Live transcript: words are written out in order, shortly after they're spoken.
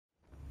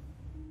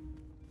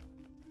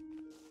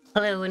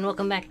Hello and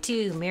welcome back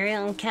to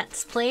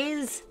Katz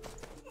Plays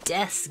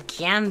Death's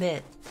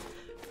Gambit.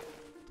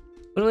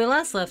 When we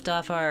last left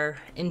off, our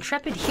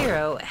intrepid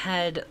hero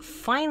had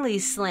finally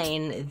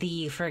slain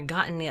the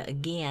Forgotten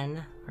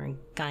Gaian, or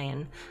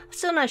Gaian,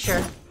 still not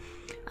sure,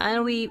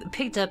 and we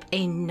picked up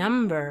a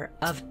number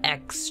of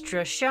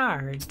extra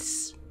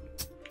shards.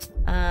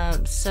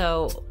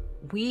 So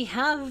we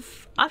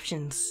have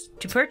options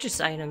to purchase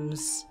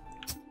items.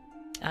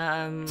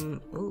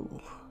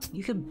 Ooh.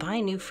 You could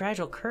buy new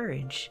fragile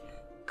courage.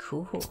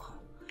 Cool.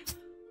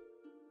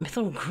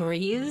 Mithril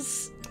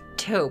greaves?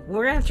 Dope.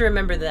 We're gonna have to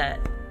remember that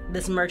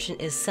this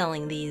merchant is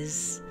selling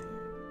these.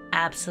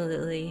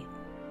 Absolutely.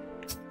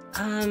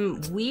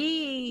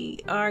 We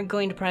are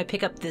going to probably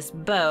pick up this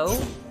bow.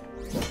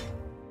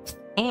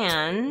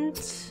 And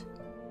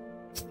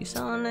you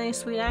selling a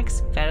sweet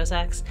axe? Fados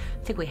axe?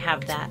 I think we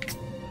have that.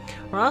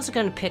 We're also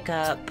going to pick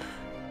up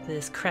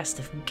this crest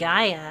of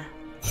Gaia,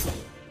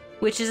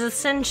 which is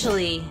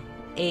essentially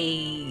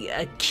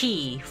a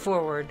key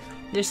forward.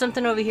 There's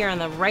something over here on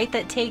the right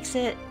that takes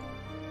it,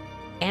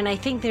 and I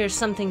think there's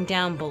something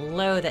down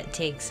below that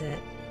takes it.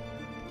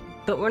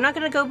 But we're not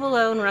going to go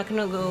below, and we're not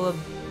going to go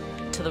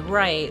to the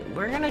right.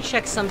 We're going to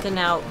check something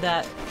out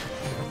that...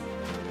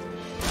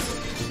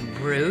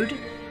 Rude?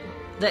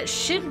 That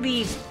should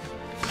be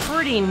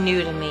pretty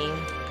new to me.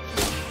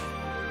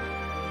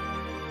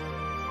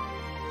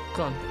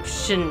 Go on.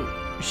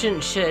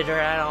 Should or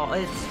at all.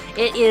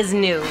 It is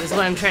new, is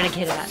what I'm trying to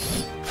get at.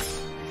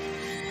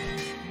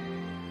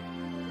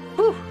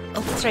 Whew.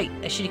 Oh, that's right.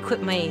 I should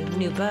equip my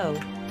new bow.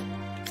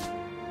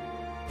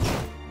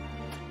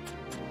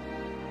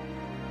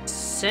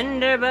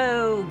 Cinder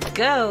bow,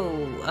 go!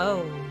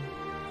 Oh,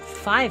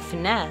 5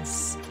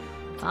 finesse.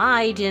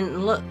 I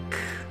didn't look.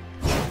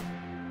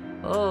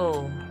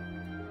 Oh.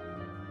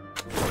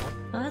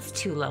 Well, that's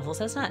 2 levels.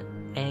 That's not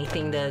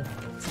anything to...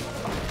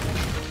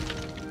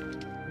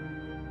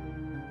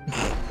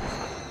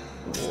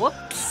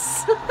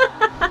 Whoops.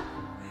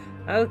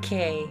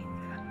 Okay.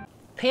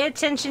 Pay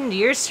attention to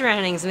your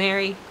surroundings,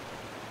 Mary.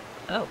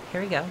 Oh,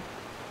 here we go.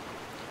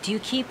 Do you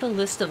keep a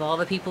list of all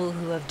the people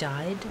who have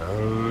died? A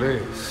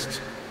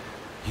list?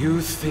 You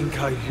think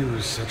I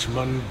use such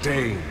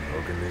mundane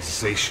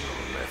organizational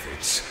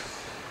methods?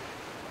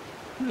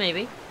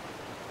 Maybe.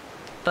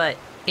 But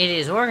it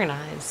is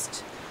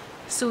organized.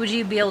 So would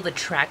you be able to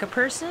track a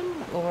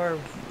person? Or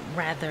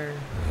rather...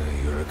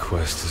 Your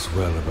request is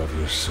well above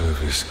your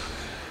service.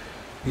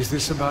 Is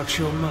this about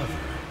your mother?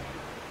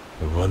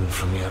 The one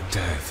from your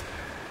death?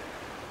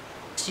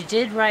 She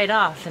did ride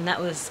off, and that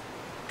was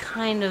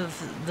kind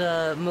of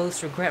the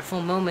most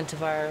regretful moment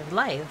of our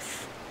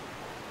life.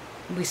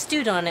 We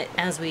stewed on it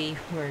as we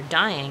were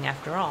dying,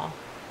 after all.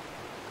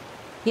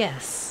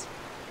 Yes.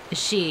 Is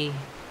she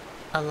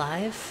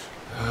alive?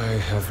 I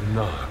have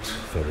not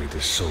buried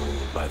a soul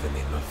by the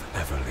name of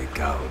Everly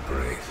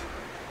Galbraith.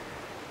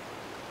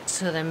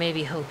 So there may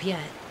be hope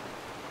yet.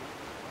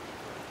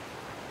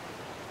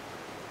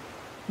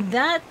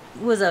 That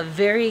was a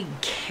very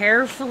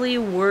carefully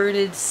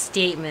worded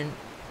statement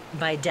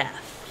by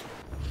Death.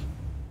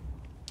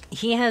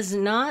 He has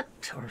not,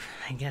 or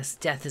I guess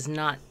Death is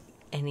not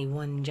any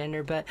one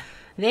gender, but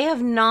they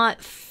have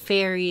not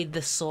ferried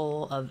the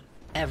soul of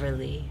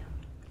Everly.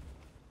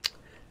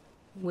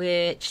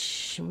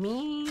 Which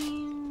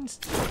means...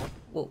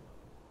 Whoa.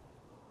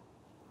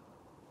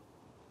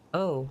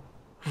 Oh.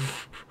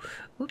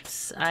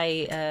 Oops,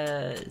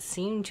 I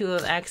seem to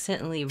have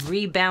accidentally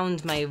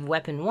rebound my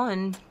weapon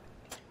 1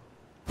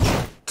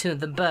 to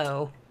the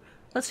bow.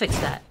 Let's fix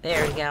that.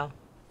 There we go.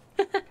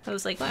 I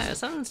was like, wow,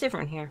 something's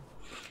different here.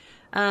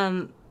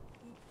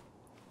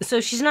 So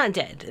she's not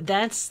dead.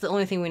 That's the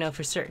only thing we know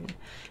for certain.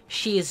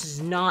 She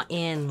is not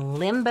in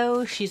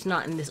limbo. She's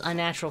not in this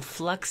unnatural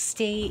flux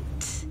state.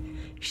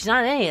 She's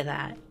not any of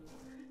that.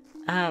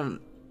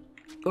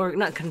 Or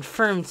not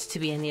confirmed to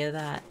be any of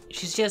that.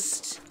 She's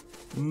just...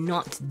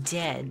 not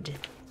dead.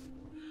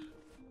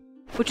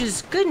 Which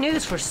is good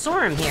news for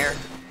Sorum here.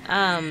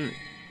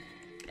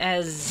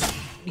 As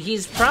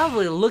he's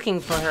probably looking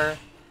for her,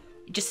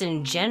 just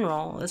in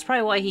general. That's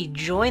probably why he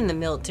joined the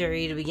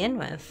military to begin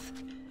with.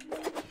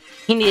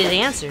 He needed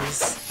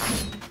answers.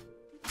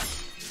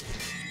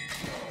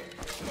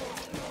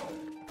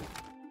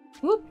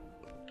 Whoop.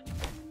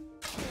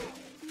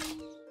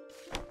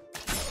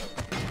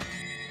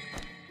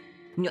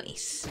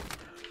 Nice.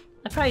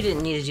 I probably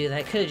didn't need to do that.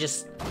 I could have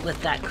just let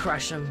that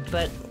crush him,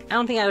 but I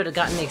don't think I would have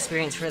gotten the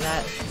experience for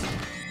that.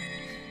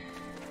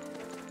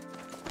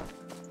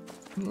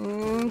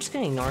 I'm just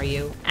gonna ignore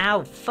you.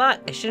 Ow,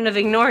 fuck! I shouldn't have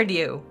ignored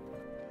you.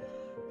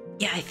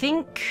 Yeah, I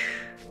think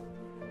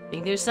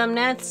there's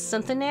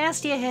something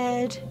nasty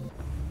ahead.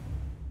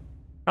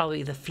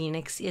 Probably the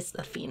Phoenix. It's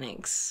the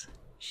Phoenix.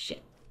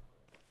 Shit.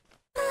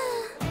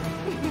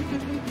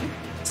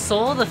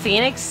 Soul the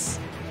Phoenix?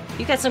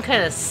 You got some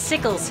kind of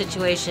sickle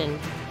situation.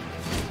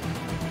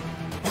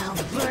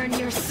 I'll burn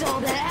your soul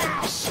to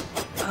ash!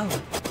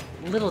 Oh,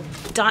 little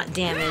dot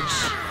damage.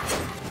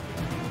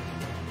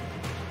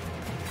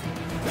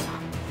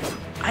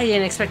 I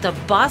didn't expect a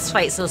boss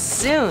fight so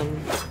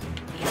soon.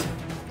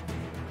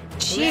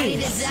 Ready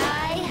to Jeez.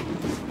 die?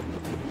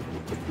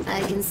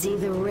 I can see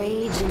the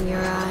rage in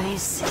your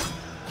eyes.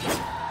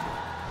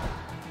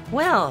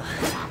 Well,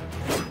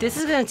 this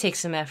is gonna take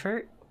some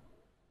effort.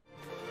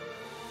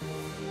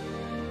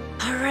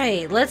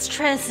 Alright, let's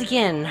try this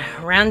again.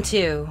 Round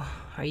 2.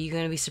 Are you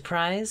gonna be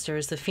surprised, or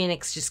is the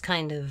Phoenix just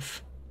kind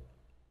of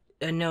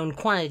a known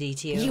quantity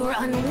to you? You are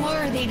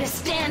unworthy to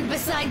stand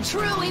beside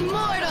true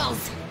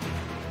immortals!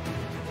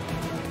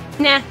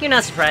 Nah, you're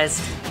not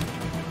surprised.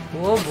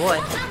 Oh boy.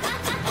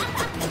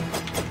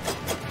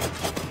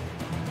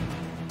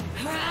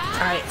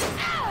 Alright.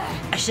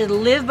 I should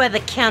live by the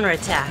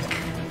counterattack.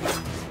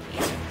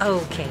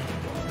 Okay.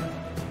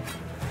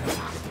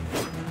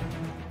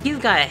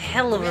 You've got a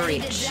hell of a Ready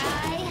to reach.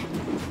 die?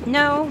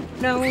 No,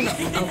 no,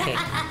 okay.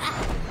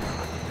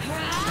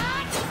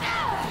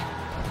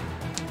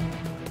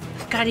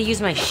 Gotta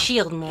use my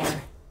shield more.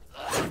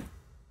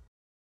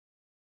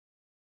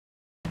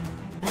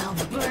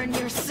 I'll burn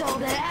your soul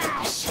to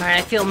ash! Alright,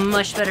 I feel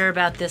much better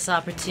about this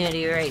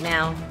opportunity right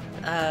now.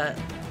 I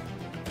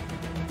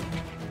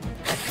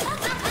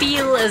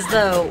feel as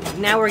though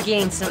now we're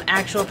getting some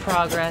actual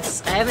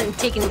progress. I haven't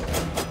taken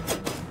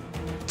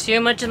too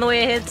much in the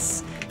way of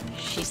hits.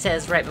 She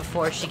says right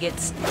before she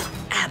gets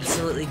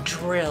absolutely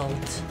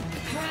drilled.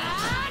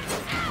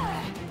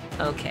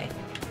 Okay.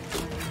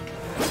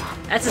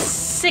 That's a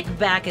sick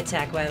back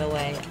attack, by the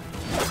way.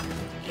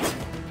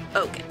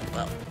 Okay,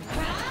 well.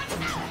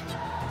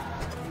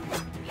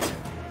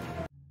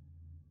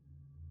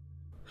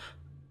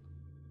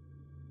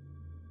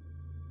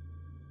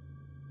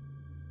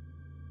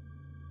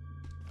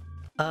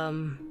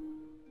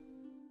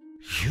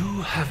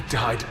 You have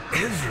died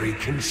every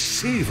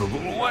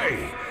conceivable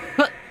way.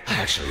 I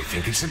actually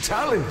think it's a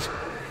talent.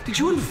 Did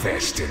you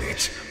invest in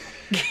it?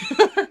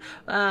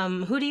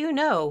 Who do you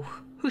know?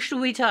 Who should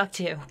we talk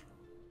to?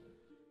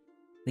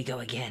 We go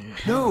again.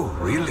 No,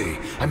 really.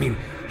 I mean,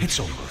 it's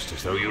almost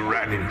as though you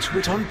ran into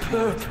it on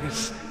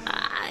purpose.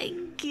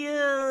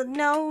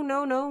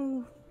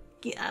 No.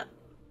 Yeah,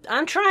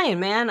 I'm trying,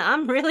 man.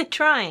 I'm really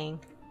trying.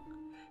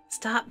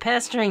 Stop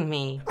pestering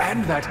me.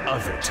 And that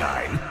other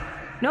time,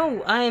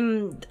 No,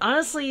 I'm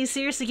honestly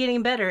seriously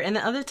getting better. And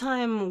the other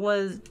time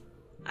was...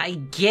 I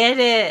get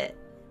it.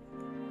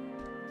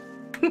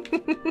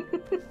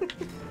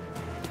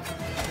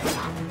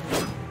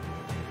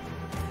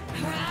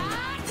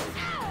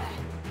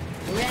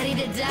 Ready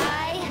to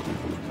die?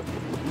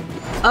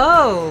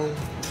 Oh,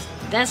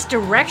 that's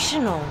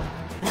directional.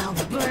 I'll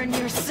burn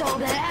your soul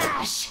to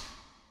ash!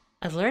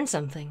 I've learned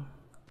something.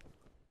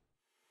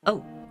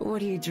 Oh, What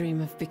do you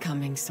dream of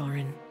becoming,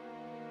 Soren?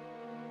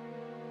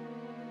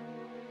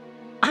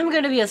 I'm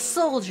gonna be a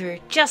soldier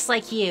just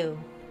like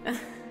you.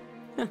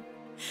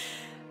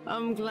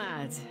 I'm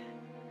glad.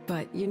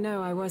 But you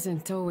know I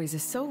wasn't always a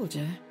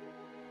soldier.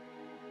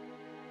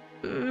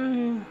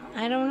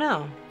 I don't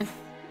know.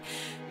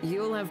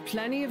 You'll have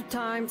plenty of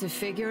time to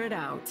figure it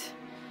out.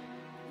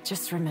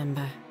 Just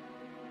remember,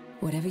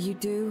 whatever you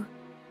do,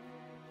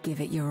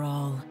 give it your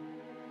all.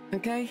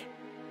 Okay?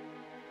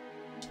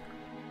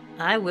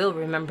 I will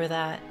remember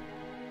that.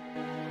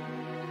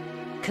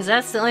 'Cause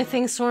that's the only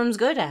thing Storm's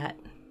good at.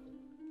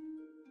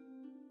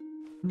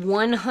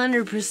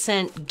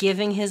 100%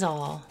 giving his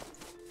all.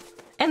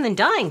 And then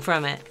dying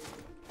from it.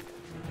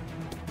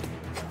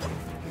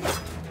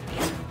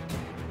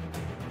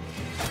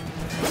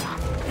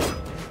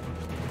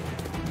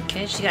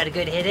 Okay, she got a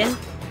good hit in.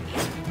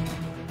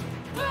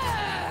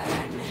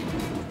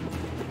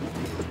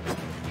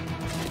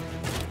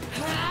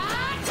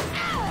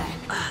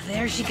 Ah,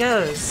 there she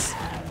goes.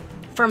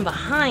 From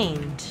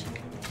behind.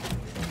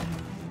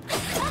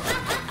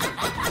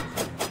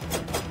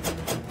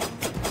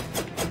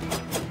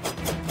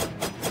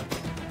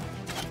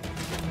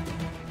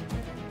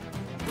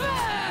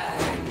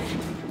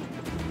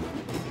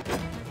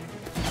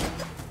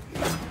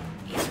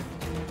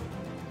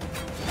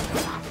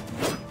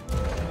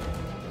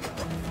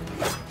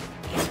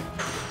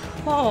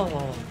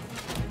 Oh.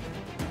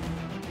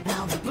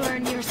 I'll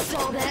burn your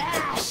soul to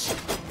ash!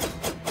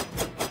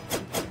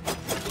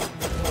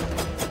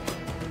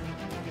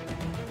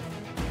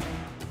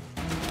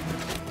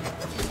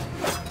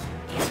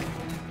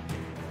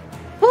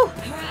 Whew.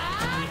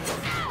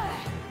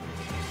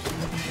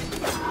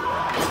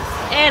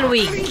 And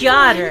we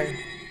got her.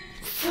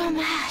 From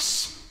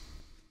ash!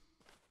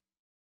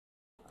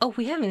 Oh,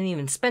 we haven't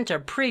even spent our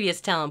previous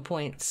talent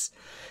points.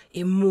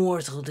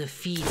 Immortal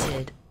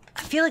defeated.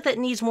 I feel like that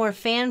needs more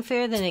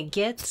fanfare than it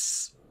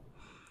gets.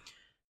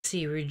 Let's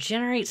see,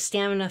 regenerate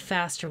stamina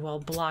faster while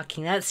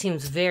blocking. That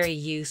seems very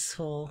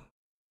useful.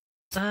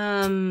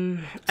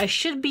 I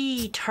should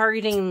be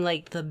targeting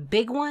like the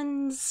big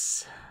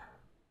ones.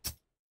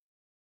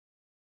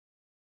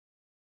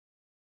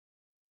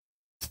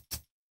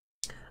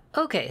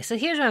 Okay, so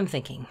here's what I'm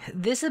thinking.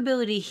 This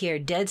ability here,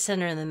 dead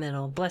center in the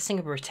middle, blessing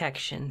of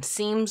protection,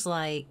 seems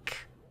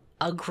like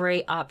a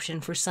great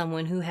option for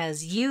someone who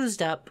has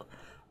used up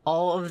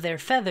all of their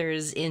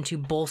feathers into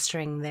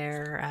bolstering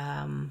their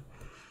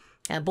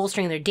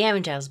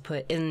damage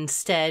output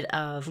instead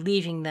of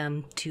leaving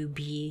them to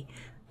be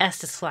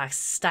Estus Flax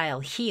style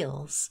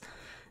heals.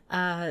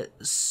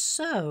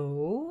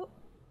 So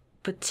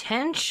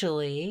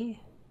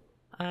potentially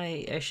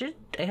I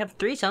have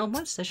 3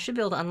 teleports. I should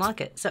be able to unlock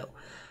it. So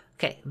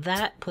okay,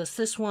 that plus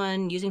this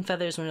one, using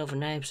feathers when over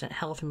 90%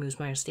 health removes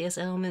minor status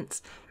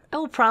elements. I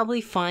will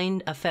probably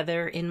find a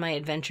feather in my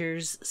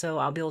adventures, so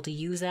I'll be able to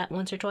use that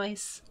once or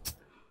twice.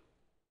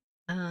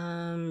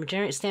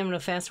 Regenerate stamina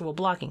faster while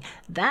blocking.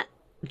 That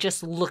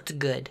just looked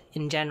good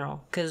in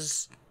general,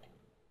 because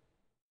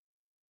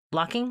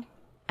blocking?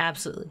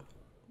 Absolutely.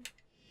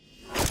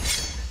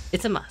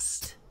 It's a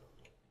must.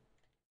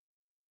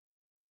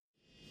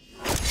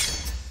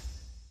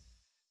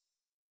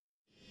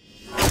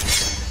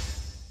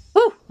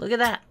 Woo! Look at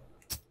that.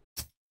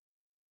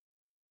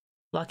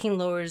 Blocking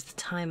lowers the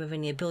time of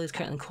any abilities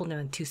currently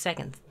cooldown in 2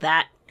 seconds.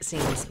 That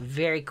seems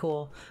very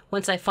cool.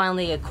 Once I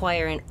finally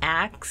acquire an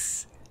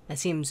axe, that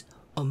seems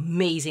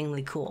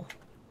amazingly cool.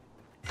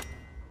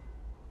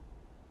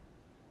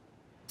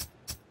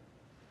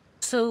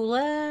 So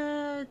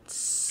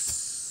let's...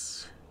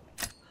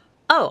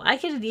 Oh, I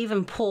could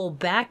even pull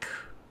back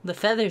the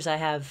feathers I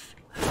have.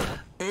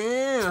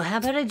 Ew, how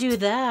about I do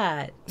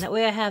that? That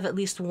way I have at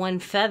least 1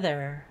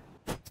 feather.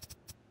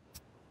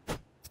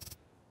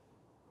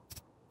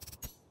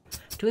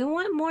 Do we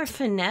want more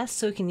finesse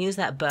so we can use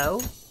that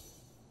bow?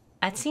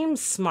 That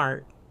seems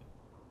smart.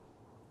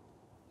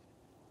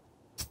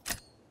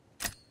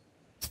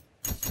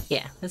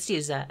 Yeah, let's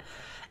use that.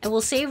 And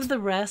we'll save the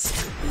rest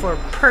for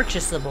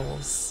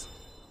purchasables.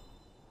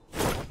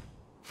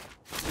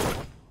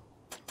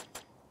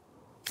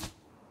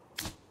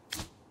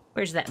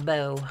 Where's that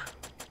bow?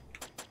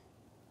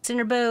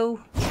 Cinder bow,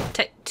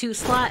 Type 2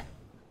 slot.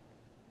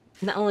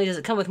 Not only does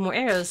it come with more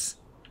arrows,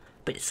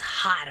 but it's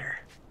hotter.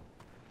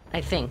 I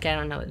think. I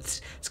don't know.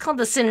 It's called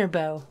the Cinder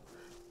Bow.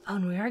 Oh,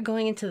 and we are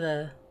going into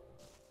the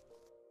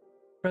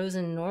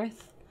frozen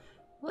north?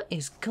 What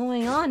is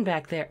going on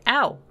back there?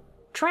 Ow!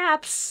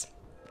 Traps!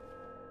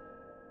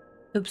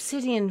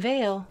 Obsidian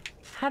Veil?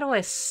 How do I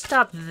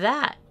stop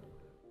that?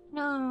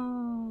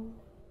 No.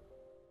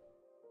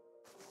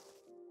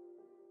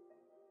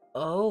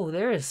 Oh,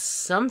 there is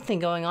something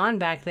going on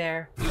back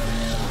there.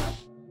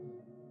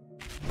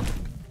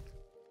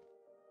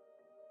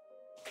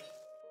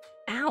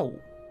 Ow!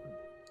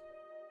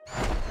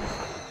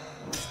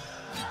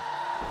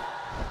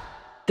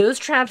 Those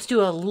traps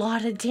do a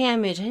lot of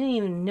damage. I didn't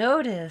even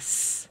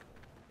notice.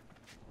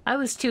 I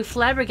was too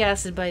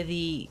flabbergasted by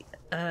the,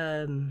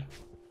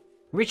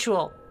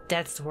 ritual.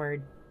 That's the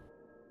word.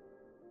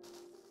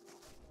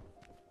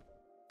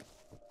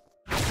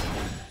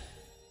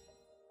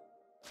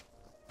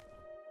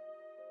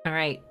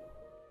 Alright.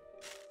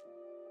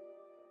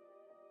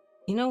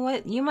 You know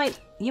what? You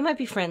might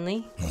be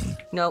friendly.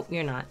 Nope,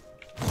 you're not.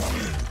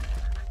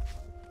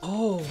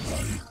 Oh.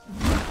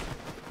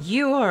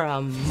 You are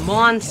a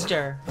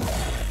monster.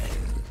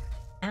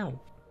 Ow.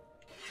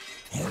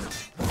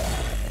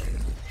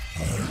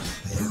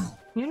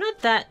 You're not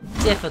that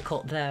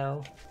difficult,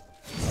 though.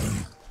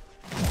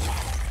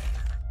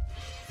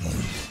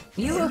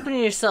 You open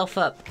yourself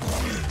up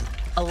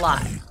a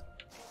lot.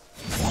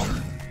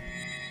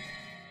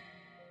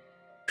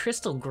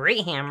 Crystal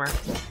Great Hammer.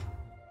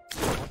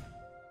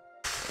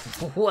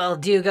 Well,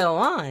 do go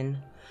on.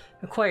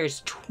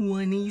 Requires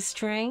 20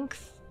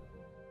 strength.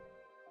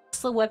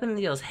 A weapon that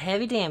deals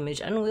heavy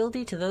damage,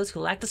 unwieldy to those who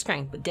lack the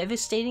strength, but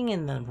devastating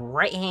in the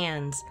right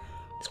hands.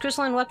 This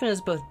crystalline weapon is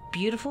both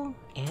beautiful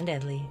and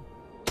deadly.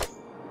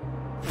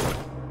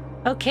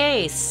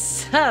 Okay,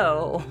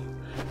 so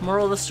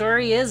moral of the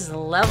story is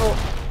level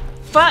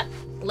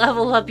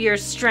up your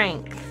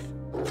strength.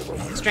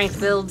 Strength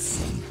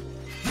builds.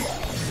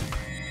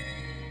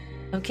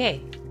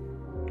 Okay.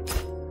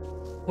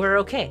 We're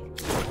okay.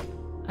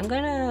 I'm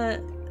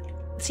gonna...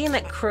 Seeing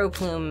that crow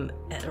plume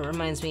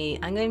reminds me,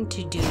 I'm going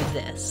to do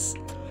this.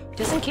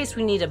 Just in case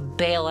we need to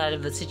bail out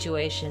of the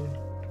situation.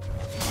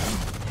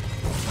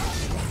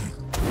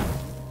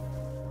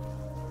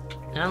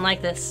 I don't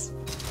like this.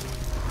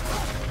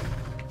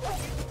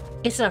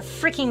 It's a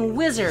freaking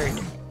wizard!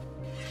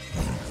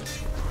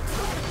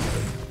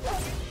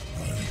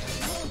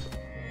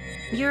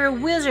 You're a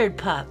wizard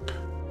pup.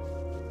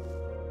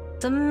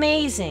 It's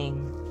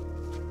amazing.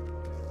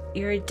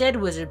 You're a dead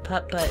wizard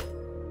pup, but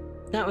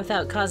not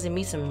without causing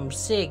me some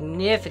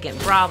significant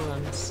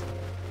problems.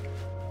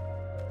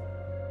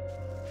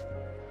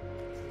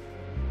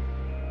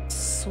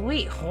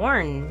 Sweet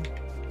horn.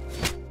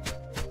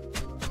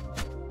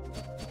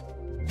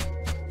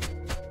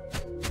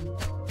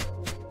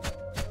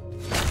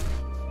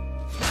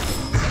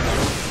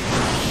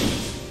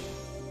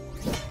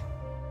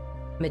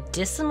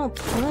 Medicinal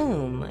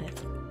plume.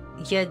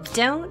 You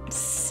don't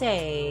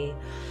say.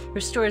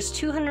 Restores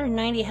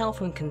 290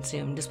 health when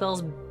consumed.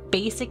 Dispels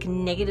basic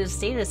negative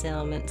status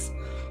elements.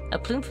 A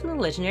plume from the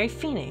legendary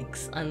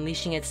phoenix,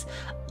 unleashing its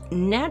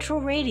natural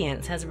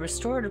radiance, has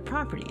restorative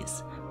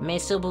properties. May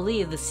still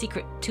believe the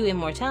secret to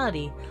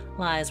immortality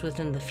lies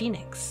within the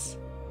phoenix.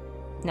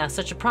 Now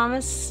such a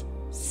promise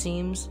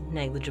seems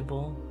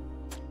negligible.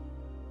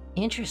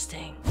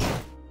 Interesting.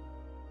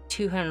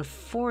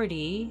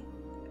 240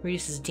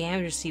 reduces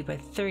damage received by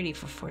 30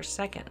 for 4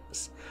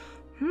 seconds.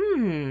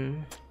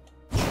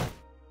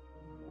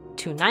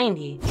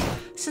 290.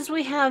 Since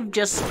we have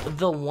just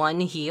the one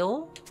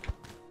heal,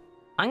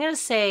 I'm gonna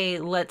say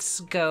let's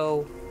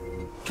go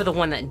for the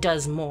one that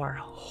does more.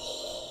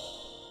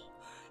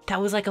 That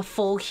was like a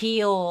full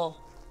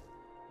heal.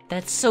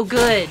 That's so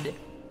good.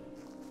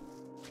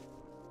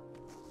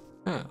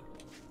 Huh.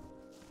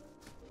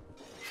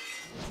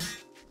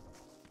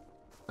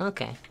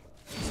 Okay.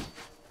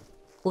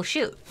 Well,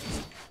 shoot.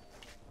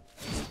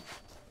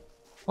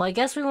 Well, I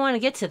guess we want to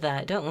get to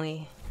that, don't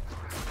we?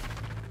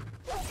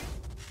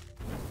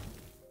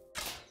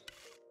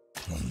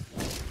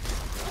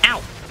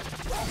 Ow!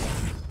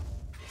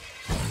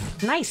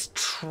 Nice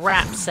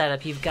trap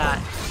setup you've got.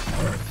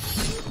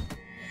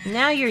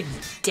 Now you're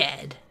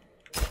dead.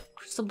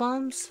 Crystal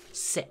bombs?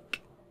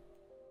 Sick.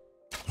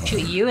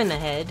 Shoot you in the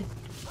head.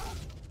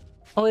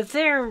 Oh, if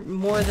there are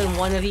more than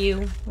one of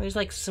you, there's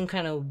like some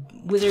kind of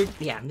wizard.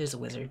 Yeah, there's a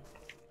wizard.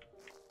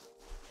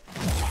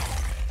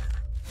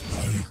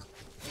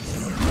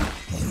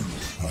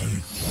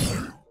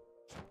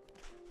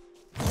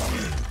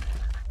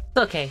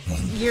 Okay,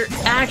 you're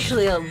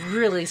actually a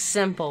really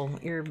simple.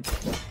 You're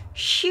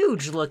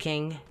huge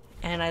looking,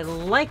 and I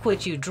like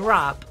what you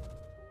drop.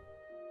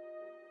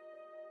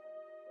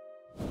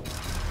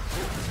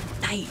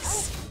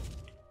 Nice.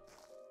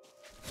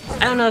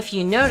 I don't know if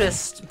you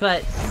noticed,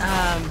 but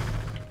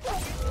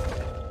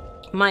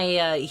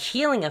my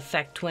healing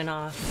effect went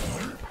off.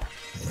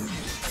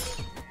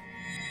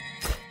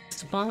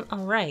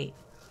 Alright.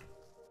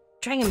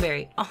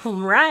 Dragonberry.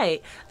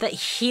 Alright. That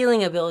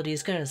healing ability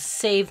is gonna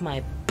save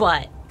my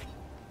butt.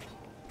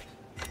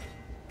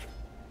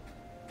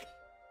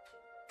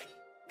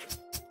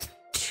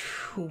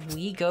 Do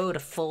we go to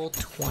full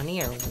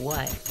 20 or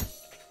what?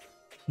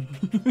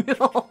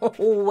 No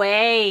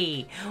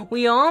way!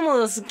 We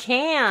almost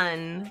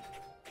can!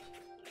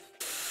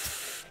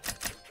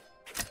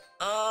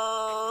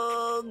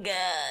 Oh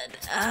god.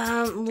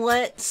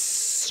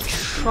 Let's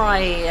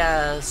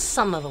try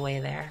some of the way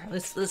there.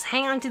 Let's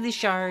hang on to these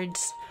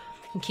shards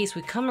in case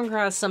we come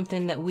across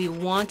something that we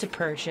want to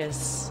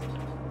purchase.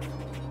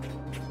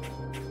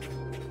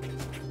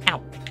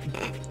 Ow.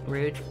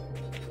 Rude.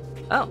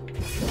 Oh.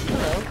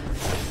 Hello.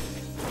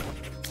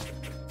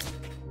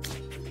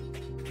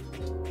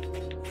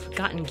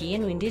 Forgotten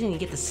Gian, we didn't even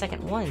get the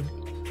second one.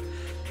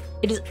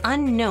 It is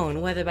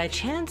unknown whether by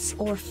chance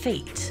or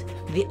fate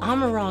the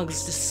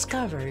Amarogs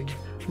discovered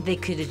they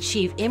could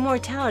achieve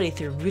immortality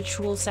through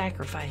ritual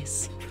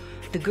sacrifice.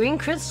 The green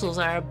crystals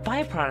are a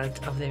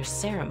byproduct of their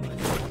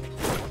ceremony.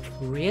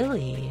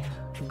 Really?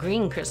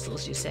 Green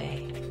crystals, you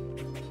say?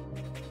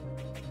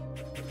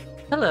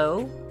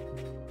 Hello?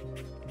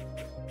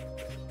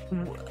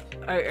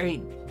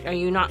 Are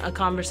you not a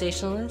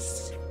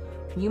conversationalist?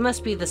 You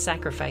must be the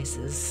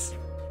sacrifices.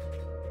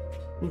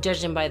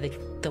 Judging by the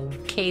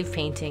cave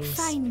paintings.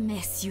 Fine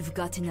mess you've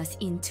gotten us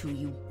into,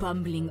 you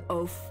bumbling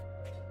oaf.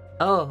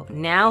 Oh,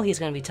 now he's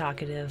gonna be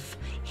talkative.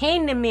 Hey,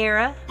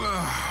 Namira.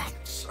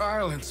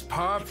 Silence,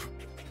 Pop.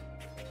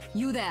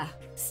 You there,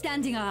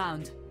 standing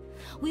around.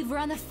 We've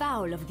run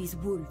afoul of these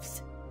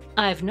wolves.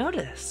 I've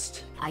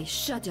noticed. I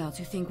shudder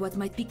to think what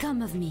might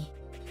become of me.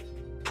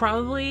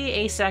 Probably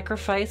a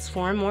sacrifice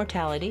for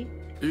immortality.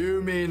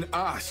 You mean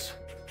us?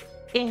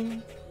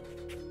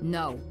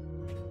 No.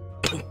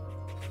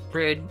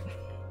 Rude.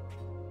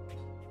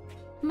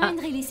 Mind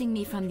releasing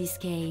me from this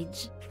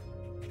cage?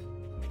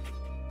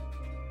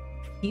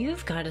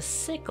 You've got a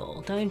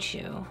sickle, don't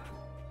you?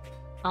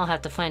 I'll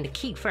have to find a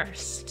key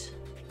first.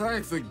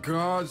 Thank the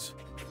gods.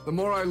 The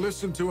more I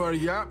listen to her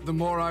yap, the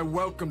more I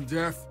welcome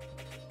death.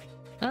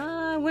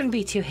 I wouldn't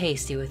be too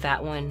hasty with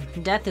that one.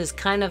 Death is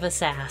kind of a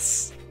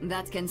sass.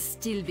 That can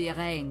still be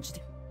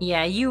arranged.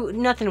 Yeah,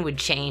 nothing would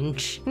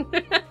change.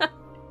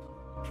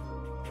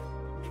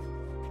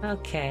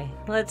 Okay,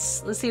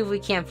 let's see if we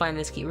can't find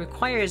this key.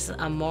 Requires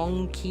a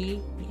Mon key.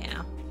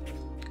 Yeah,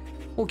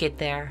 we'll get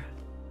there.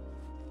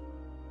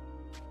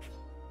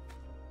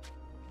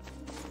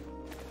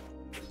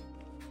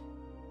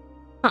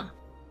 Huh.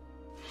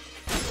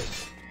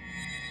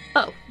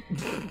 Oh.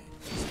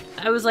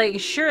 I was like,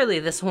 surely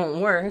this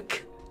won't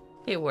work.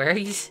 It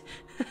worked.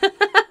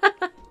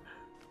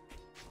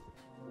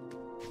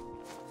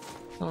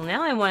 Well,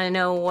 now I want to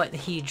know what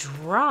he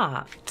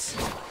dropped.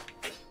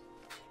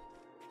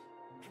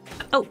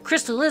 Oh,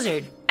 crystal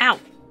lizard. Ow.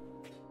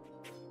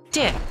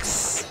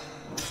 Dicks.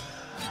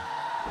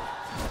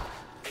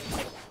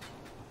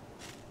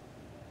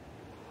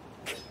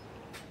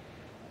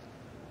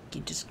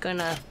 You're just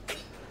gonna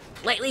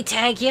lightly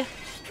tag you.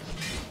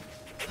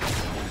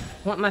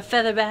 Want my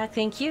feather back,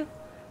 thank you.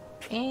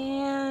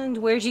 And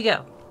where'd you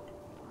go?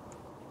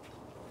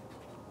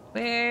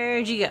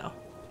 Where'd you go?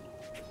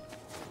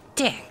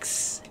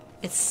 Dicks.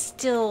 It's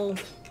still...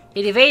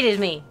 It evaded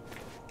me.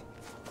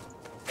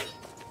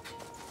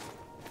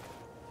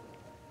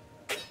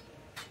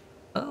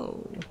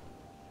 Oh.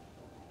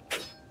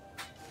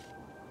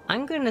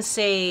 I'm gonna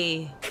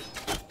say...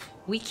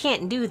 We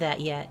can't do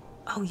that yet.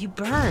 Oh, you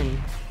burn.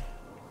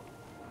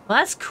 Well,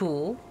 that's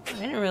cool. I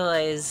didn't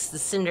realize the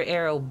cinder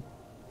arrow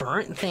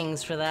burnt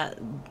things for that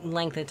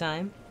length of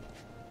time.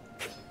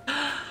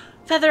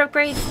 Feather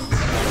upgrade!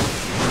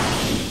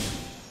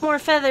 More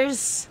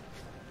feathers!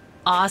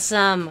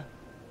 Awesome!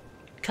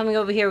 Coming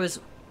over here was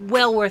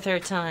well worth our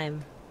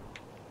time.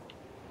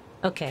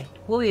 Okay,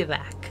 we'll be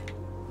back.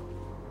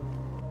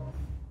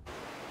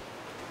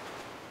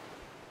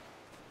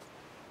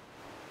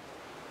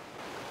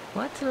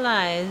 What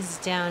lies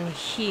down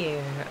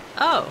here?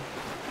 Oh!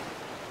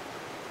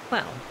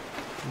 Well,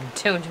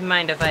 don't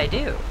mind if I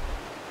do.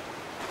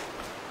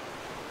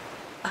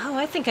 Oh,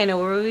 I think I know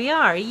where we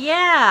are.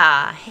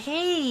 Yeah!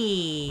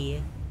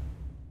 Hey!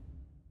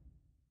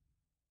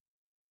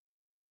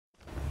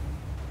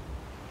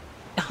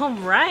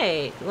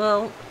 Alright,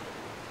 well,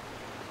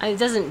 it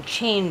doesn't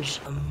change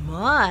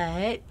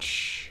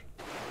much.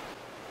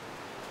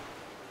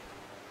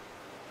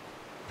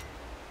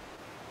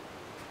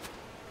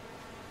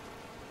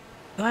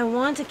 Do I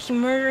want to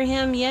murder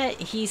him yet?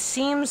 He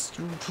seems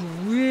to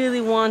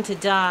really want to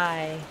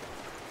die.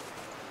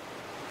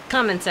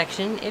 Comment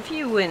section, if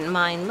you wouldn't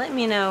mind, let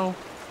me know.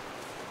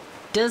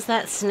 Does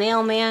that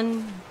snail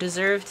man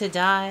deserve to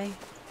die?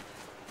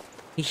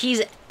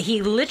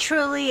 He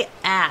literally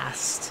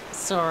asked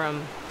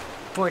Sorum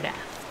for death.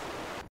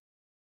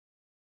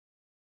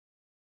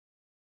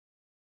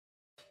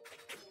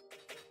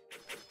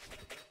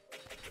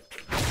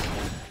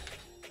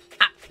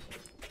 Ah,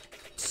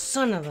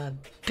 son of a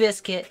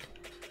biscuit.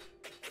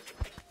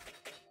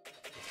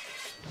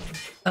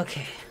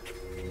 Okay.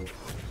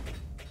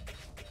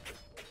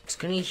 Just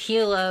gonna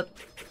heal up.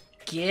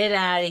 Get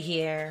out of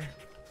here.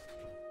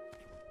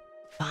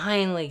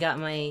 Finally got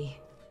my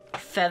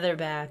feather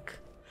back.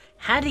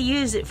 Had to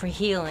use it for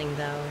healing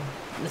though.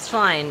 It's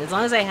fine, as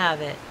long as I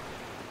have it.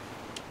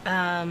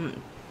 Well,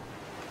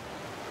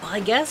 I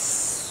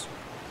guess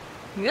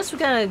we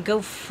gotta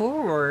go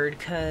forward,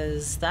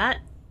 cause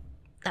that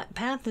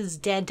path is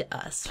dead to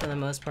us for the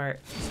most part.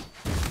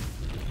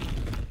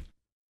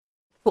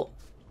 Cool.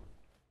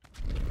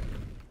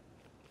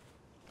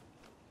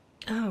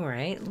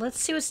 Alright, let's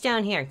see what's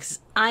down here, cause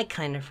I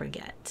kind of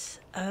forget.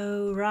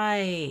 Oh,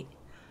 right.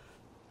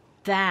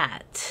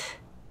 That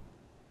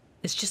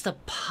is just a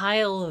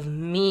pile of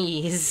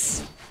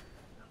me's.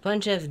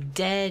 Bunch of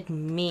dead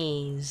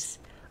me's.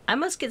 I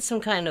must get some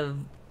kind of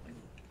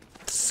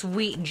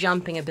sweet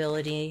jumping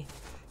ability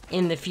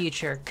in the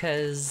future,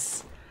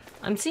 because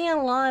I'm seeing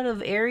a lot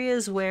of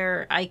areas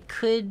where I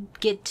could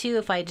get to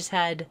if I just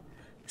had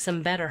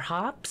some better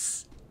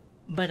hops,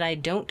 but I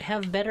don't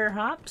have better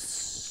hops,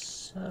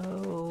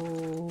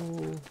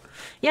 so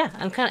yeah,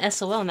 I'm kind of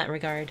SOL in that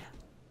regard.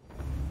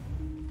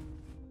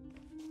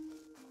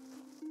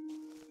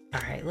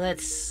 Alright,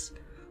 let's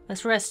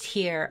rest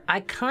here.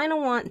 I kind of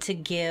want to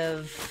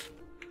give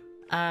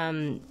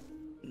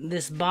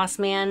this boss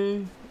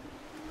man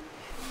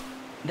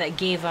that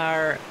gave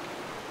our...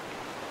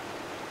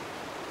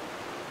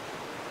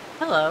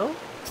 Hello.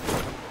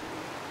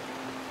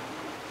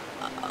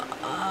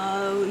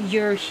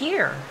 You're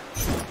here.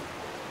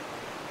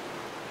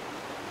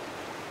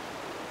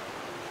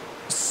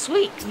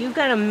 Sweet, you've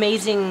got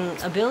amazing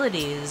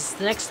abilities.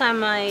 The next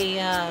time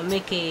I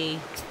make a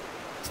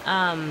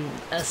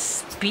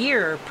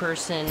spear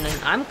person,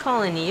 I'm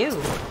calling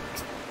you.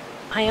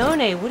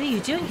 Ione, what are you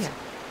doing here?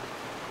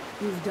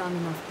 You've done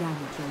enough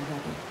damage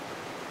already.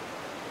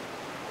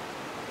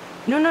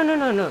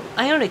 No.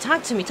 Ione,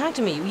 talk to me.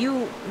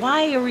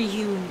 Why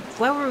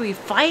were we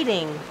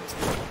fighting?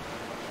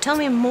 Tell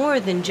me more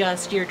than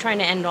just you're trying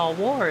to end all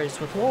wars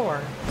with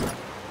war.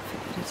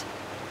 Forget it.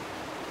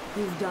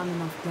 You've done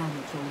enough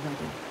damage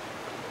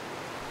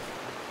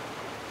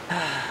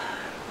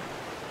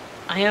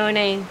already.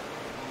 Ione,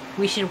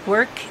 we should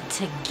work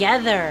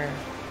together.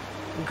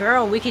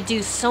 Girl, we could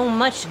do so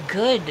much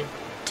good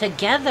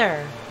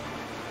together.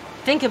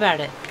 Think about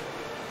it.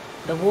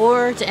 The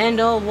war to end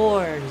all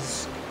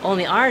wars.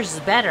 Only ours is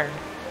better.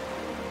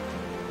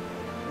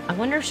 I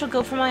wonder if she'll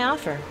go for my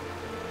offer.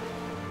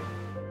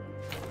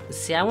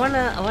 See, I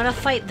wanna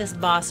fight this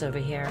boss over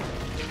here.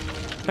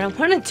 But I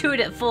wanna do it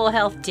at full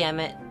health, damn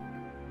it.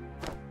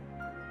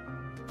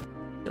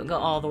 We'll go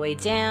all the way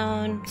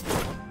down.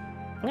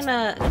 I'm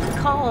gonna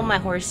call my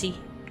horsey.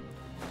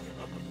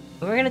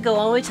 We're gonna go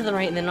all the way to the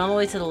right and then all the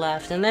way to the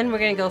left, and then we're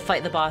gonna go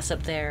fight the boss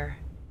up there.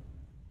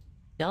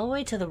 All the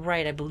way to the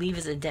right, I believe,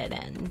 is a dead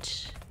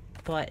end.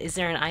 But is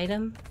there an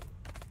item?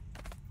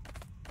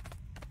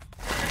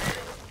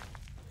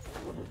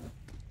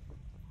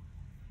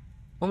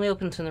 Only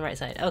opens from the right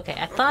side. Okay,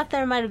 I thought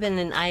there might have been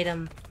an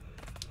item.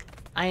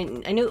 I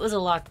knew it was a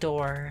locked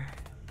door,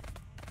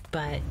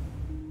 but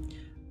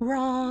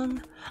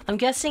wrong. I'm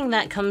guessing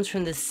that comes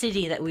from the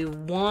city that we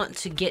want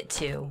to get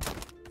to.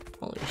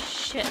 Holy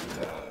shit.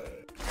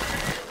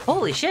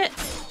 Holy shit!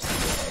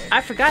 I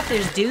forgot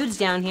there's dudes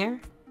down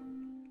here.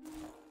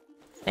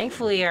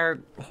 Thankfully, our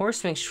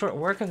horse makes short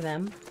work of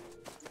them.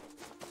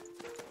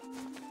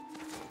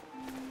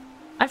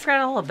 I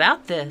forgot all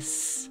about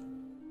this.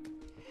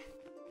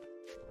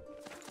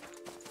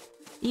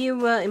 You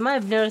might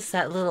have noticed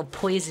that little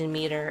poison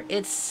meter.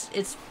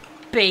 It's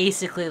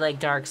basically like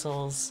Dark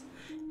Souls.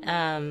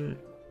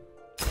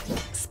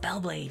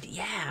 Spellblade,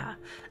 yeah.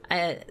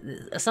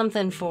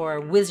 Something for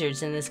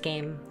wizards in this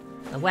game.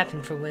 A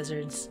weapon for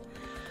wizards.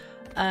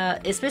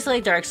 It's basically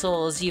like Dark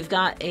Souls. You've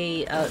got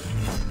a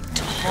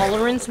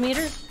tolerance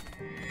meter.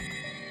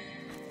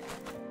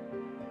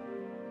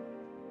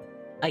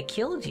 I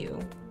killed you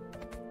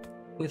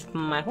with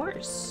my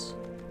horse.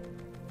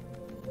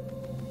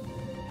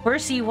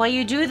 Horsey, why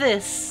you do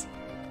this?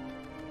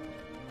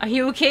 Are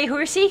you okay,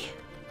 Horsey?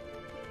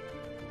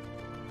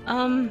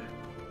 I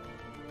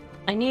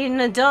need an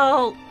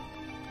adult.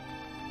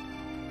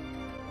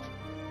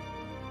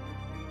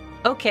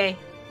 Okay.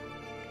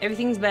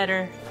 Everything's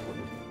better.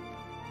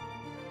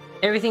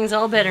 Everything's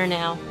all better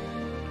now.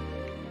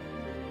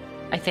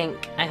 I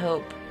think. I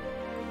hope.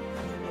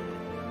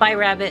 Bye,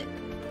 rabbit.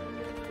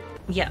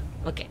 Yeah,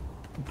 okay.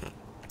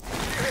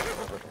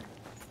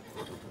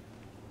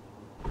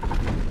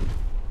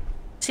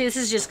 See, this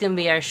is just gonna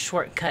be our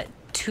shortcut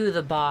to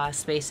the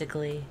boss,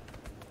 basically.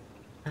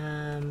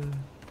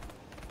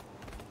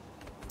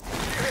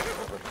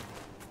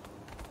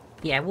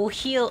 Yeah, we'll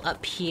heal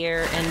up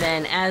here, and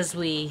then as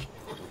we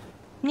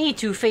need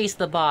to face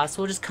the boss,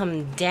 we'll just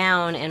come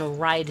down and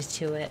ride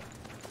to it.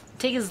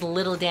 Take as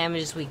little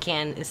damage as we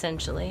can,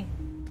 essentially.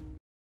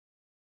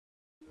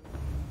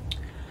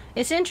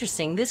 It's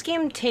interesting. This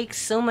game takes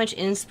so much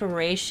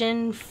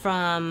inspiration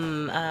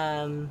from,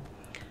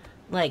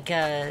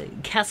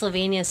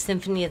 Castlevania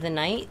Symphony of the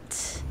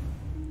Night,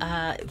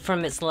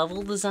 from its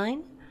level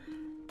design,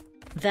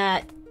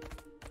 that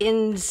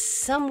in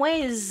some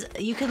ways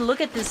you could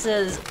look at this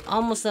as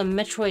almost a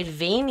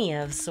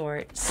Metroidvania of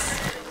sorts.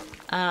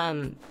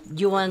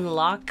 You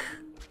unlock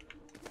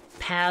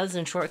paths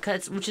and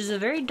shortcuts, which is a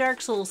very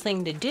Dark Souls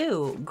thing to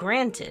do,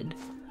 granted.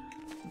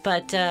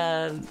 But,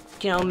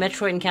 you know,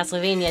 Metroid and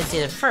Castlevania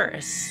did it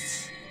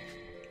first.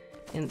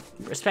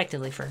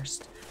 Respectively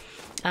first.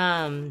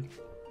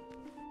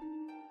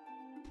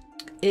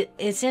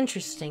 It's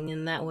interesting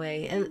in that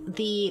way. And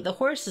the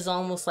horse is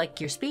almost like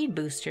your speed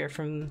booster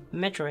from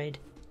Metroid.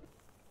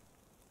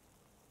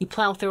 You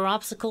plow through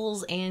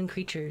obstacles and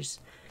creatures.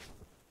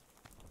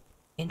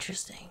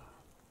 Interesting.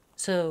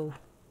 So,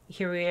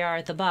 here we are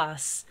at the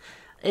boss.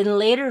 In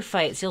later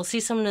fights, you'll see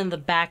someone in the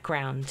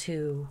background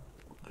who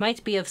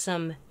might be of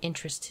some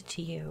interest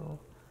to you.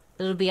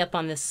 It'll be up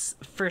on this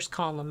first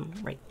column,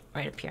 right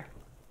up here.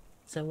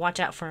 So watch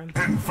out for him.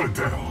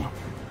 Infidel,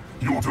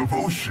 your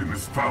devotion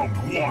is found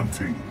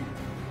wanting.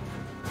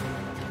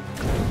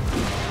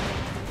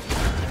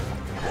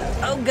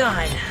 Oh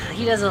god,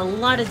 he does a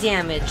lot of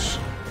damage.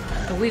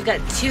 But we've got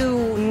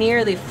 2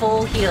 nearly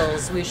full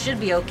heals. We should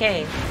be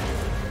okay.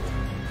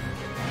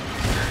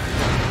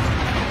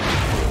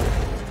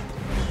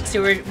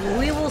 So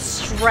we will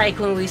strike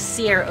when we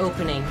see our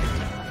opening.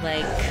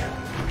 Like,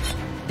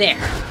 there.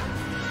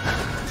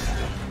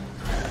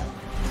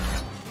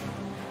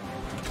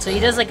 So he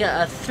does like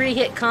a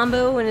 3-hit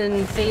combo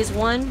in phase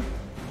 1.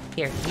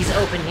 Here, he's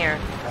open here.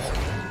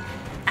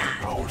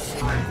 Our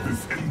strength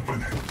is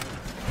infinite.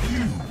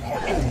 You are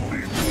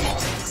only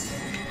one.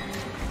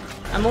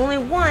 I'm only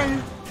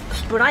 1,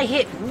 but I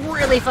hit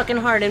really fucking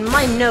hard and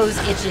my nose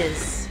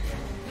itches.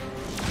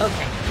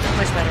 Okay,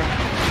 much better.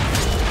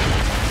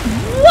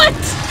 What?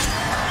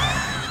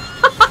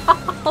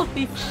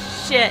 Holy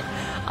shit.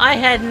 I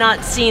had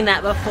not seen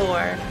that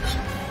before.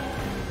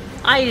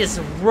 I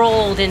just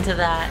rolled into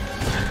that.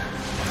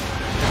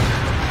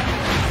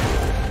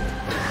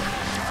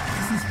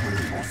 This is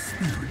where your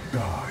spirit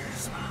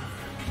dies.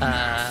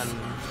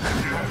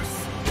 Yes.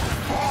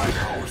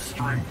 Our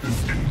strength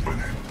is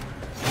infinite.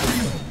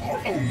 You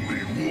are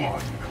only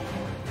one.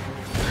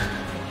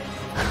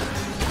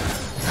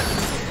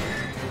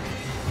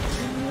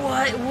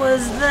 What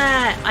was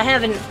that? I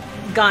haven't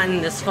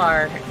gotten this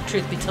far,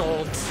 truth be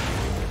told,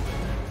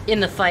 in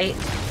the fight.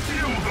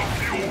 Feel the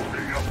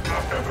fury of the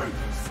heavens.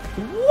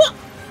 What?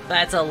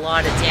 That's a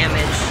lot of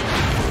damage.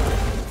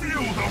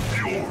 Feel the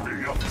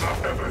fury of the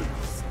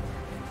heavens.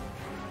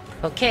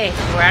 Okay,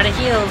 we're out of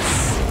heals.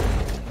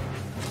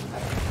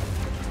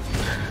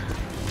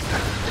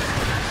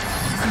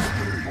 This is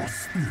where your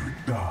spirit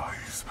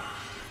dies.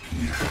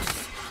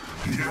 Yes.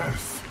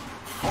 Yes.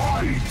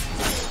 Fight.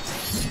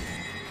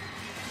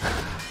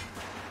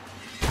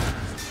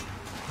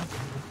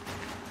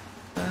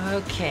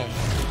 Okay.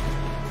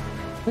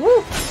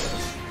 Woo!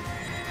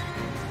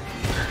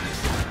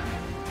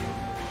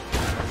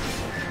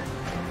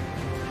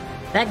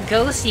 That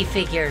ghosty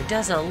figure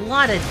does a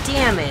lot of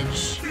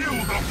damage. Feel the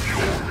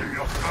fury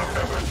of the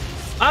heavens.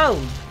 Oh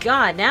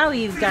god, now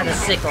you've got a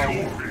sickle.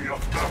 Feel the fury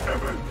of the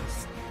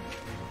heavens.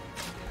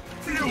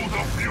 Feel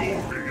the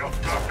fury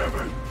of the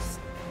heavens.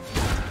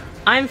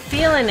 I'm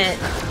feeling it.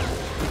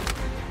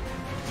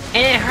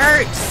 And it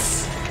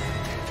hurts.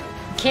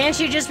 Can't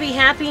you just be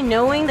happy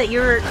knowing that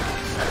you're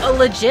a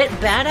legit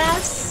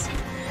badass?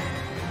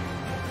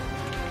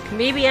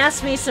 Maybe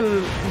ask me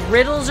some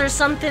riddles or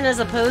something as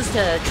opposed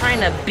to trying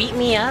to beat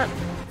me up.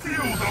 Feel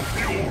the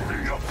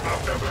fury of the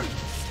heavens.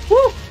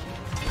 Woo!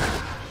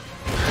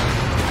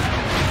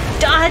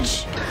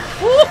 dodge!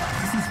 Woo!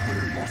 This is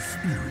where your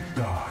spirit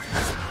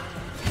dies.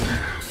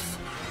 Yes.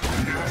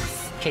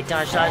 Yes. Okay,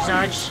 dodge, dodge,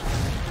 dodge.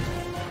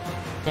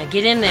 Now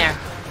get in there.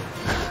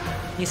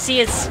 You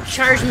see its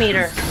charge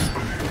meter.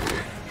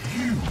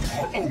 You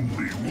are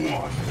only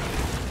one.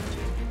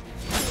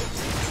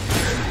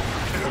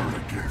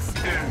 Arrogance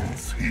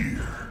ends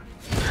here.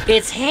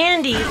 It's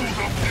handy Feel the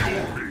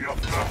fury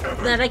of the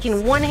heavens. that I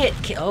can one-hit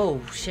kill.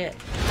 Oh, shit.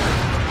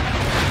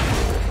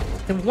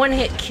 I can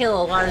one-hit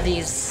kill a lot of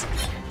these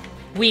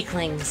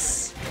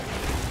weaklings.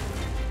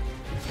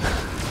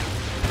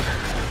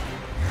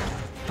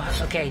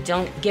 But, okay,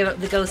 don't give up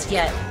the ghost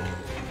yet.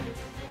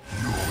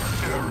 Your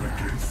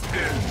arrogance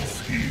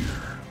ends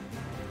here.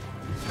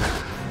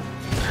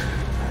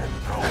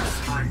 Our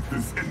strength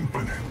is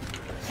infinite.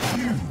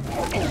 You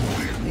are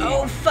only one.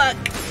 Oh, fuck.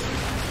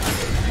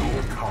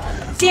 Your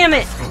kind is Damn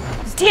it!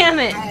 Damn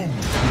it!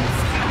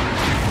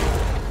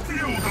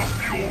 Feel the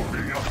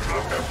fury of the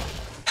heavens.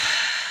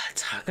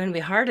 It's gonna be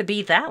hard to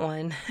beat that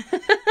one.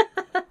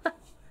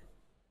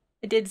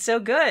 I did so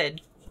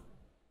good.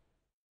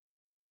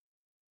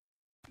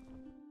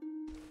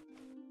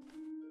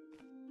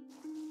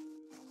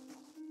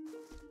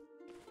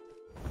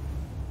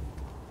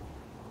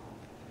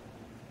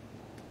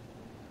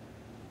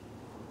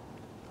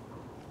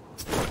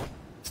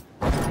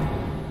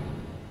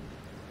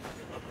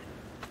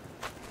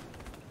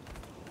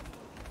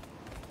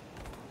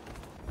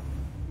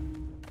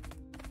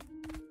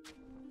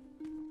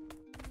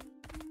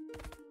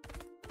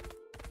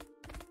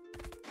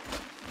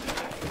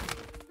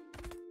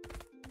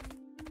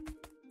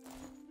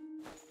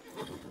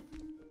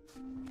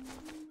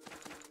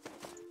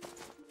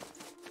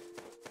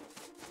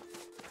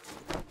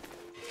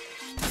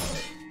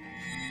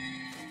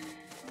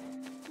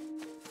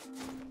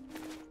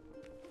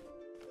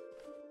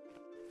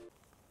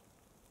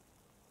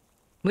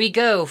 We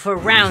go for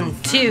round There's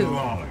a 2. thin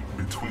line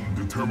between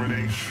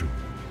determination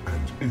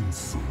and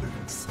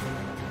insolence.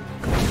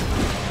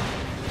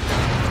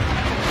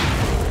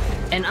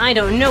 And I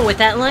don't know what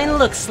that line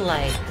looks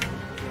like.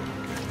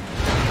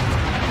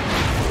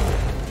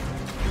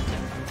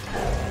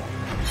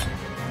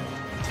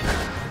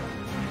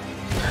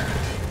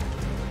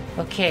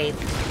 Okay,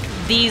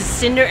 these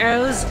cinder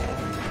arrows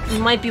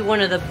might be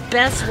one of the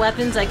best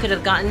weapons I could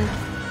have gotten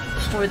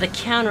for the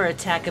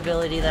counterattack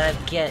ability that I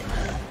get.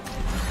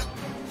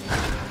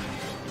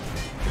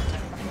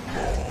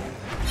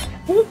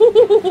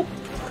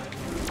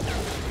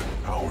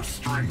 Our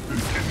strength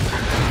is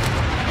infinite.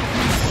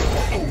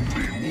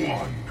 Only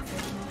one.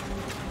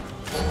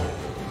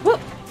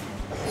 Whoop.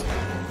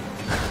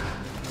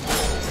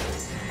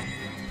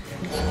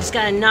 Just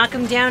gotta knock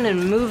him down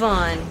and move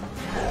on.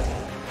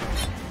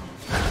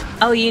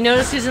 Oh, you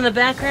notice who's in the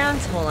background?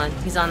 Hold on,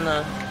 he's on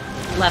the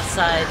left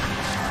side.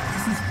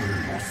 This is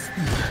where your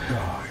spirit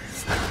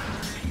dies.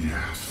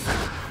 Yes.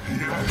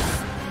 Yes.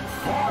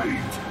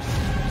 Fight.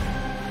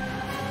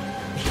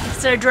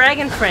 It's our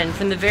dragon friend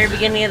from the very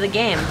beginning of the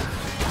game.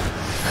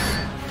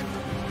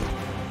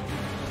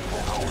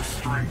 Our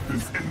strength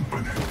is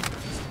infinite.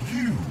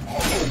 You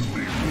are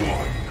only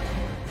one.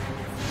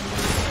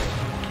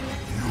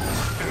 Your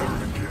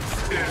arrogance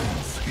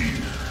ends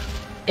here.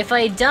 If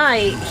I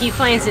die, he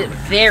finds it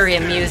very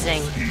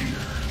amusing. Here.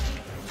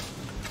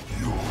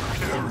 Your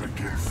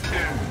arrogance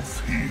ends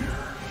here.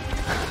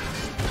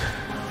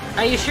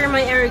 Are you sure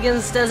my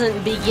arrogance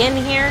doesn't begin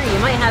here? You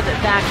might have it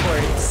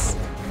backwards.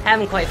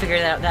 Haven't quite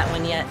figured out that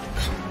one yet.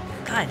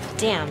 God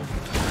damn.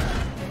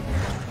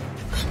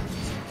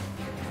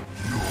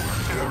 Your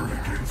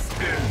arrogance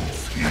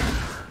ends here.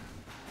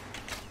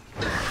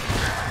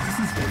 This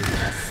is where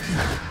your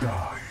spirit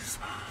dies.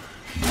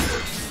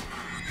 Yes.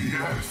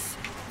 Yes.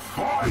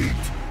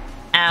 Fight.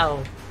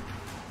 Ow.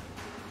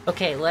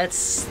 Okay,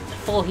 let's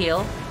full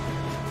heal.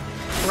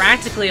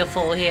 Practically a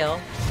full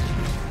heal.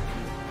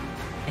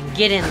 And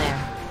get in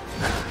there.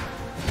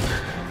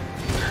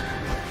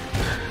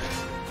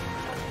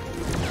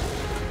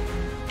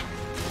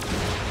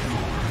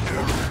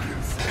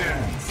 Arrogance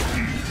ends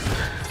here.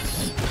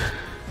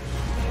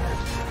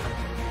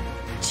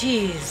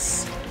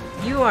 Jeez.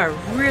 You are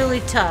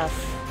really tough.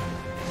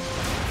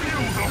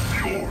 Feel the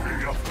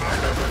fury of the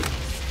heavens.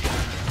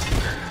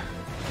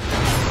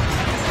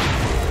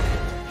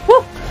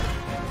 Woo!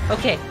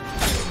 Okay.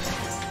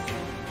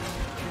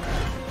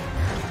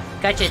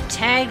 Got you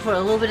tagged for a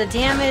little bit of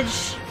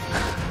damage.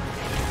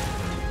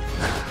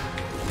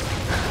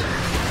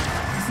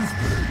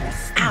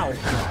 Ow.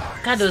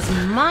 God, those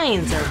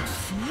mines are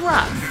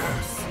rough.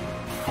 Yes.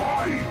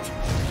 Fight.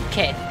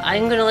 Okay,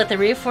 I'm gonna let the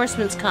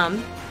reinforcements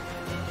come.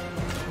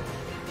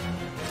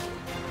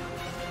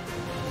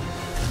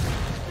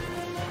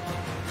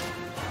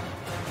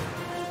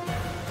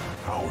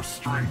 Our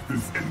strength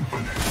is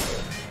infinite.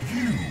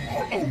 You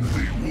are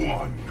only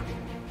one.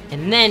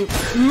 And then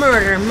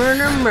murder,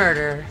 murder,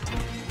 murder.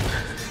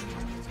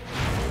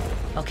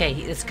 Okay,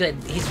 it's good.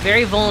 He's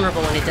very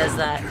vulnerable when he does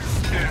that.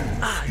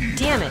 Ah,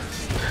 damn it.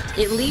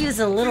 It leaves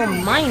a little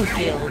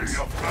minefield.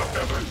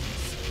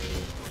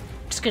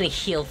 Just gonna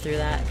heal through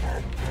that.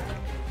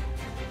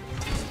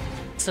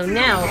 So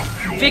now,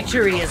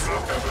 victory is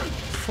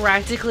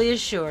practically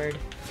assured.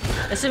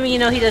 Assuming, you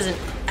know, he doesn't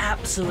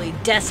absolutely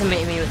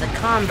decimate me with a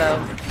combo.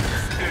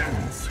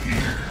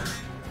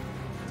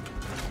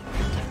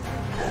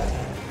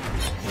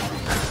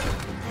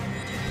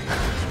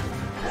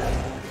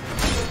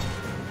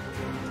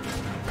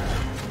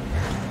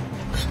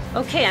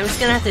 Okay, I'm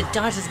just gonna have to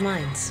dodge his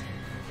mines.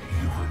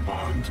 You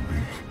remind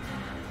me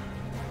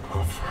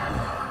of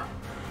her.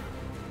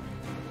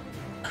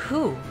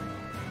 Who?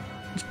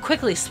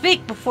 Quickly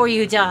speak before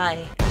you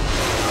die.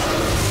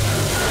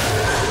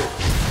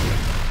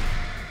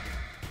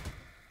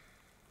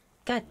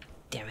 God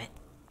damn it.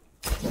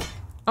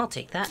 I'll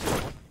take that.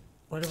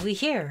 What have we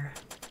here?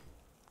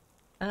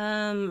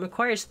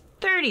 Requires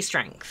 30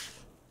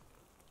 strength.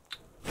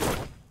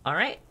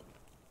 Alright.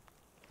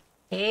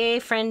 Hey,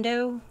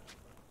 friendo.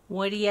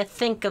 What do you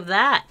think of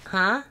that,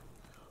 huh?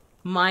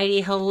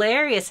 Mighty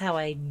hilarious how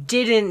I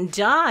didn't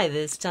die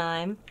this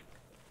time.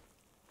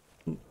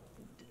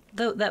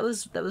 Though that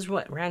was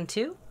what, round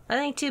 2? I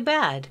think too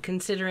bad,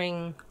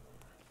 considering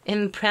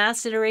in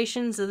past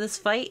iterations of this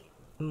fight,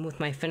 with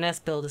my finesse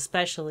build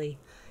especially,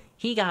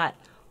 he got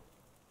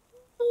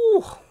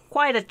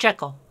quite a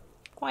chuckle.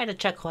 Quite a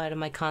chuckle out of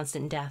my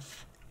constant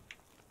death.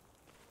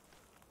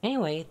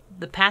 Anyway,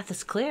 the path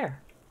is clear.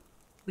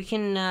 We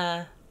could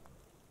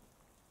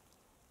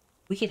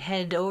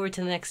head over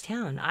to the next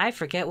town. I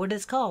forget what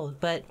it's called,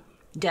 but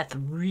Death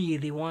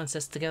really wants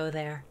us to go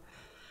there.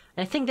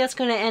 And I think that's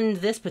going to end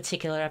this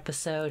particular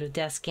episode of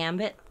Death's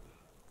Gambit.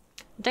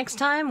 Next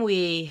time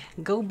we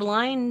go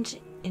blind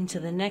into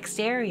the next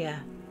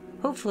area.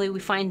 Hopefully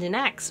we find an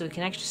axe so we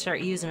can actually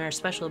start using our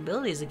special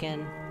abilities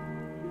again.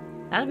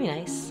 That'll be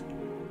nice.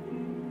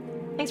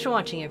 Thanks for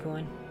watching,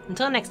 everyone.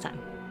 Until next time,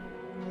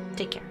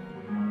 take care.